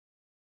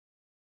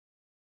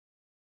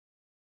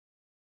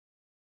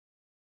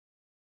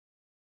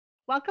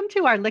Welcome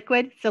to our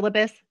Liquid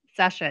Syllabus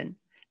session,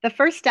 the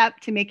first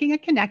step to making a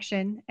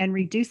connection and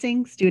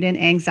reducing student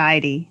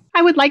anxiety.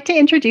 I would like to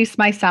introduce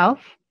myself.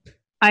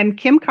 I'm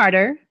Kim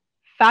Carter,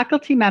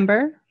 faculty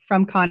member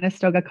from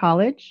Conestoga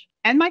College,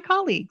 and my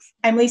colleagues.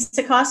 I'm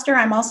Lisa Coster.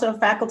 I'm also a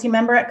faculty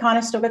member at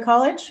Conestoga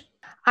College.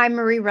 I'm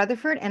Marie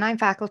Rutherford, and I'm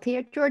faculty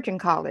at Georgian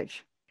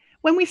College.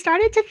 When we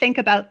started to think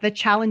about the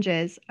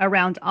challenges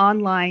around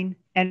online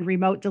and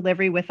remote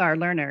delivery with our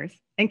learners,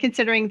 and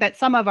considering that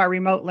some of our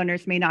remote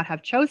learners may not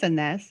have chosen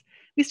this,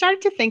 we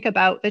started to think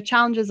about the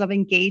challenges of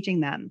engaging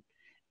them.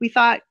 We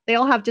thought they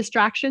all have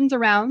distractions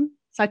around,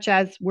 such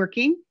as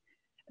working.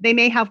 They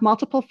may have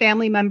multiple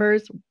family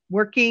members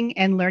working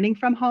and learning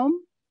from home,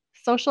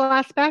 social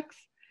aspects,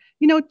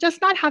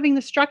 just not having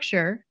the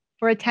structure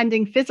for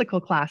attending physical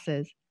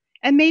classes.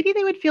 And maybe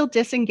they would feel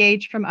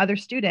disengaged from other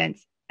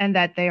students and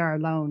that they are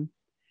alone.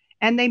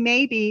 And they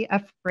may be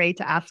afraid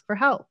to ask for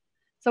help.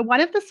 So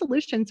one of the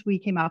solutions we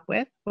came up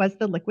with was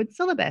the Liquid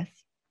Syllabus.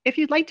 If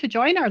you'd like to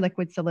join our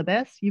Liquid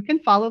Syllabus, you can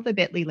follow the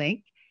bit.ly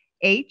link,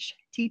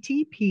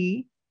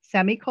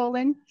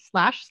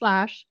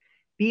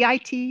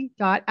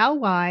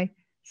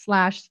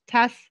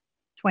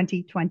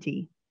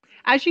 http://bit.ly/test2020.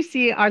 As you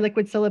see our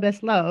Liquid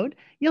Syllabus load,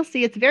 you'll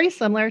see it's very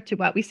similar to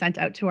what we sent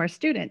out to our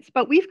students,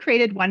 but we've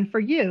created one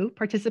for you,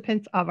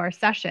 participants of our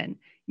session.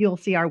 You'll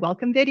see our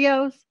welcome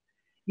videos,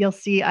 you'll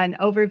see an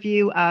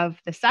overview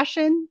of the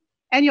session,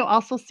 and you'll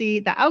also see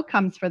the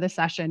outcomes for the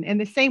session in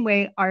the same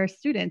way our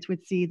students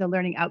would see the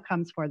learning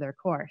outcomes for their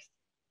course.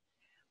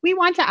 We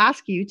want to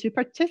ask you to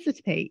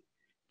participate.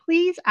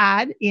 Please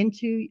add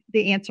into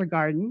the answer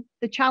garden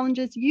the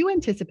challenges you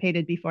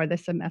anticipated before the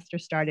semester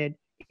started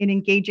in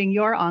engaging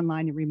your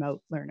online and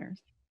remote learners.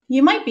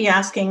 You might be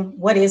asking,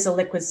 what is a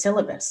Liquid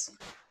Syllabus?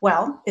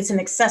 Well, it's an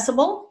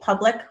accessible,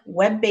 public,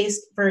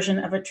 web-based version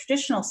of a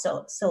traditional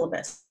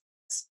syllabus.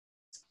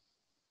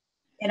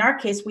 In our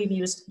case, we've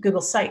used Google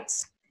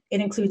Sites. It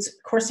includes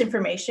course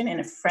information in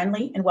a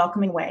friendly and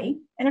welcoming way,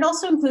 and it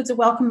also includes a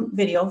welcome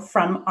video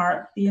from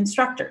the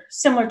instructor,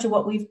 similar to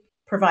what we've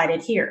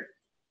provided here.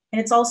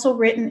 And it's also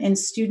written in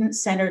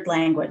student-centered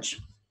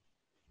language.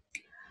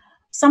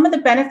 Some of the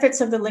benefits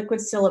of the Liquid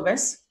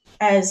Syllabus,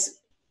 as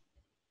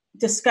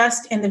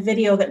discussed in the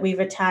video that we've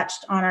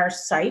attached on our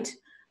site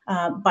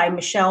by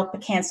Michelle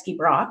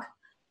Pacansky-Brock,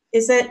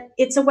 is that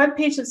it's a web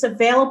page that's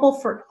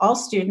available for all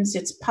students,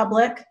 it's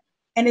public,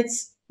 and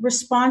it's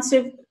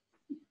responsive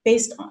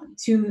based on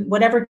to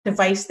whatever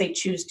device they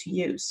choose to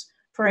use.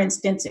 For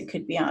instance, it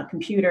could be on a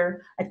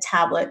computer, a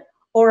tablet,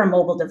 or a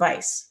mobile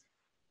device.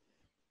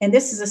 And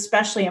this is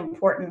especially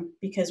important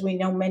because we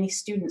know many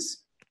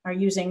students are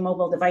using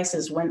mobile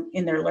devices when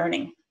in their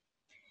learning.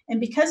 And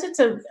because it's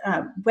a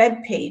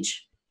web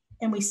page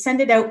and we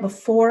send it out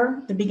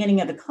before the beginning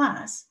of the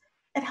class,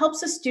 it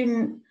helps a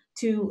student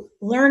to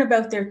learn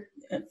about their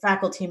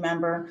faculty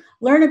member,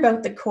 learn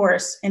about the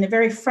course in a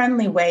very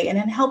friendly way, and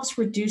it helps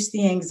reduce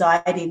the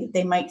anxiety that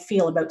they might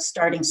feel about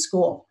starting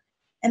school.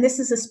 And this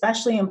is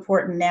especially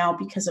important now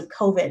because of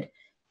COVID.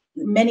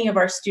 Many of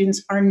our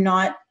students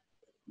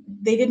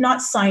they did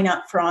not sign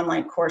up for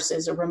online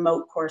courses or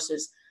remote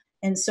courses.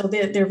 And so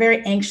they're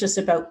very anxious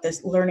about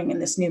this learning in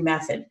this new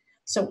method.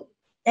 So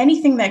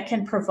anything that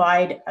can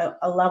provide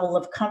a level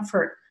of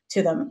comfort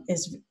to them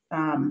is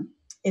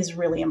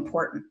really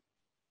important.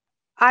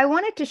 I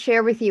wanted to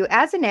share with you,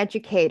 as an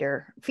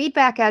educator,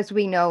 feedback, as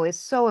we know, is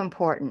so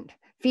important.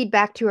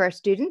 Feedback to our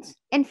students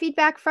and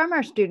feedback from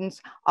our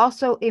students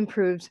also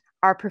improves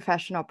our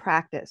professional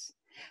practice.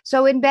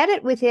 So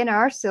embedded within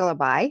our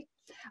syllabi,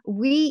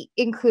 we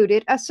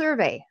included a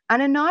survey,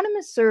 an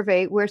anonymous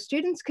survey where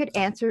students could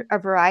answer a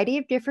variety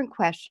of different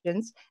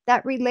questions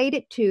that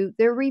related to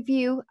their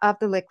review of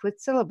the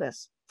Liquid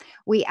Syllabus.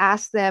 We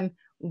asked them,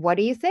 what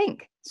do you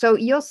think? So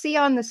you'll see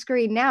on the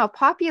screen now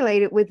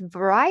populated with a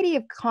variety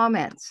of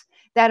comments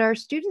that our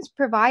students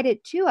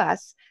provided to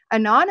us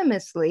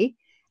anonymously,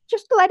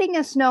 just letting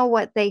us know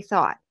what they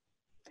thought.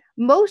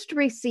 Most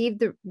received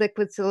the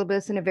Liquid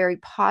Syllabus in a very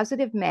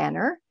positive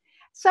manner.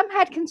 Some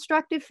had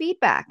constructive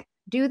feedback.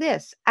 Do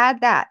this,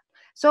 add that.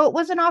 So it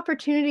was an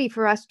opportunity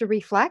for us to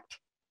reflect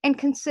and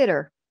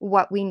consider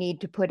what we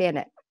need to put in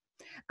it.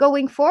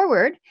 Going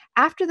forward,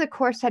 after the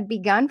course had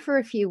begun for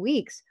a few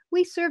weeks,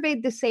 we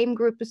surveyed the same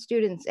group of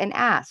students and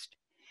asked,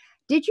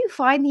 did you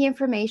find the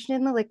information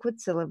in the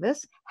Liquid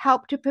Syllabus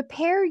help to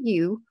prepare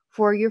you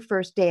for your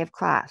first day of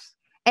class?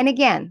 And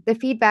again, the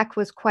feedback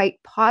was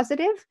quite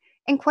positive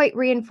and quite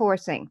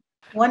reinforcing.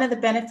 One of the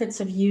benefits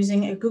of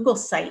using a Google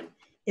site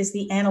is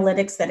the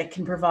analytics that it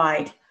can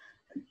provide.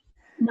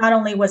 Not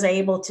only was I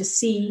able to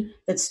see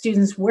that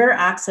students were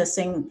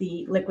accessing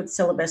the Liquid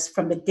Syllabus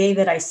from the day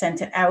that I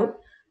sent it out,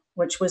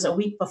 which was a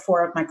week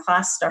before my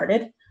class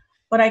started,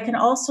 but I can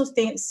also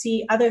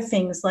see other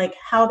things like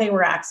how they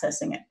were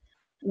accessing it,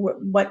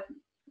 what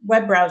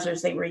web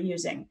browsers they were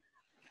using.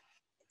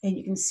 And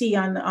you can see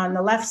on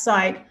the left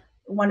side,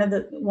 one of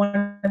the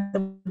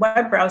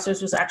web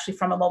browsers was actually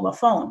from a mobile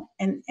phone.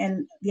 And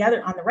the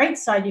other, on the right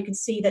side, you can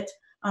see that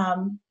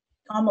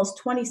almost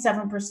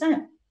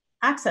 27%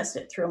 accessed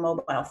it through a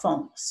mobile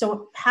phone.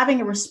 So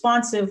having a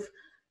responsive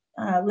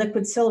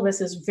liquid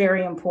syllabus is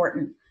very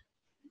important,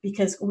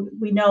 because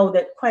we know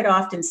that quite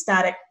often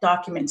static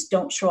documents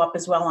don't show up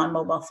as well on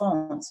mobile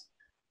phones.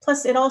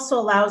 Plus, it also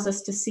allows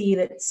us to see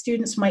that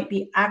students might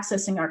be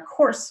accessing our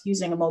course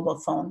using a mobile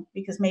phone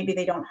because maybe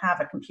they don't have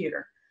a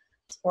computer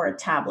or a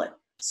tablet.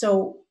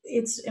 So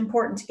it's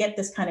important to get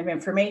this kind of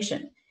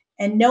information.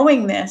 And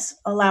knowing this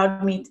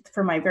allowed me,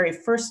 for my very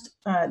first,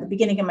 the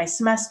beginning of my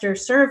semester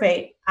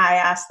survey, I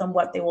asked them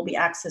what they will be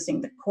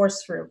accessing the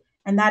course through.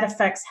 And that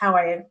affects how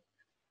I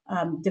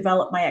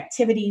develop my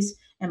activities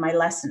and my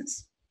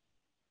lessons.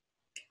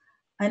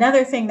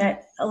 Another thing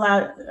that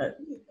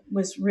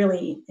was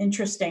really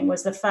interesting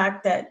was the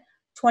fact that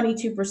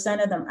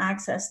 22% of them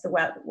accessed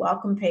the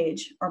welcome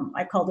page, or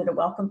I called it a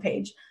welcome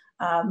page,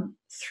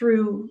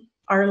 through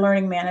our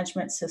learning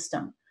management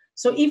system.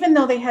 So even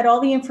though they had all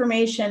the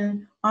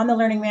information on the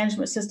learning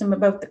management system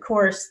about the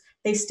course,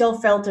 they still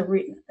felt a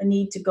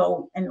need to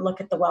go and look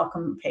at the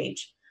welcome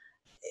page.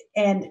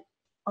 And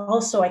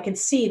also I could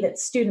see that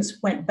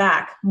students went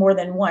back more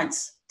than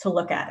once to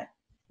look at it.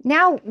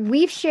 Now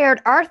we've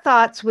shared our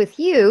thoughts with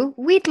you.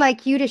 We'd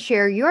like you to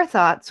share your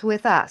thoughts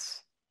with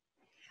us.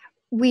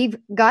 We've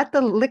got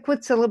the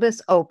liquid syllabus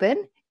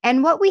open,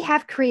 and what we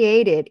have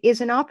created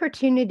is an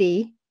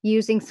opportunity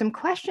using some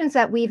questions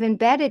that we've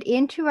embedded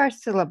into our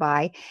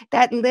syllabi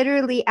that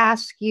literally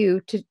ask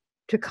you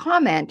to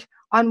comment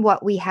on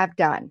what we have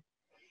done.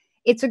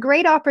 It's a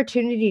great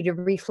opportunity to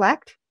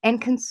reflect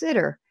and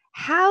consider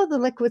how the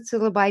liquid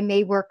syllabi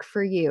may work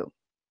for you.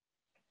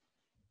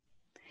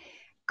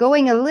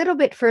 Going a little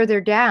bit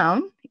further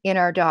down in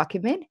our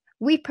document,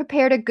 we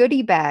prepared a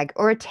goodie bag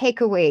or a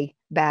takeaway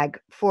bag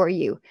for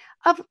you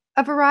of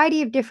a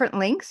variety of different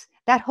links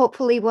that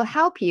hopefully will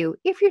help you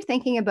if you're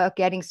thinking about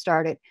getting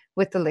started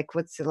with the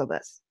liquid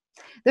syllabus.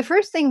 The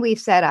first thing we've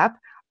set up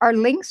are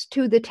links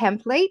to the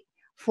template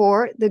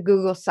for the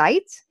Google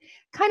Sites,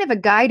 kind of a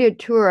guided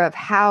tour of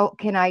how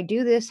can I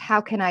do this,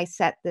 how can I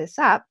set this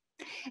up.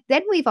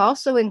 Then we've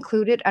also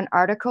included an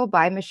article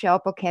by Michelle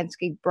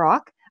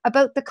Bokensky-Brock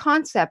about the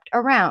concept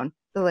around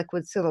the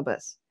liquid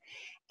syllabus.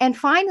 And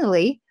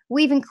finally,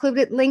 we've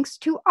included links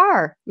to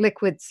our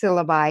liquid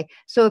syllabi.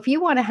 So if you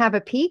want to have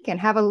a peek and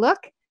have a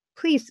look,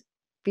 please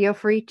feel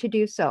free to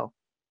do so.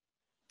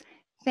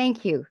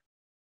 Thank you.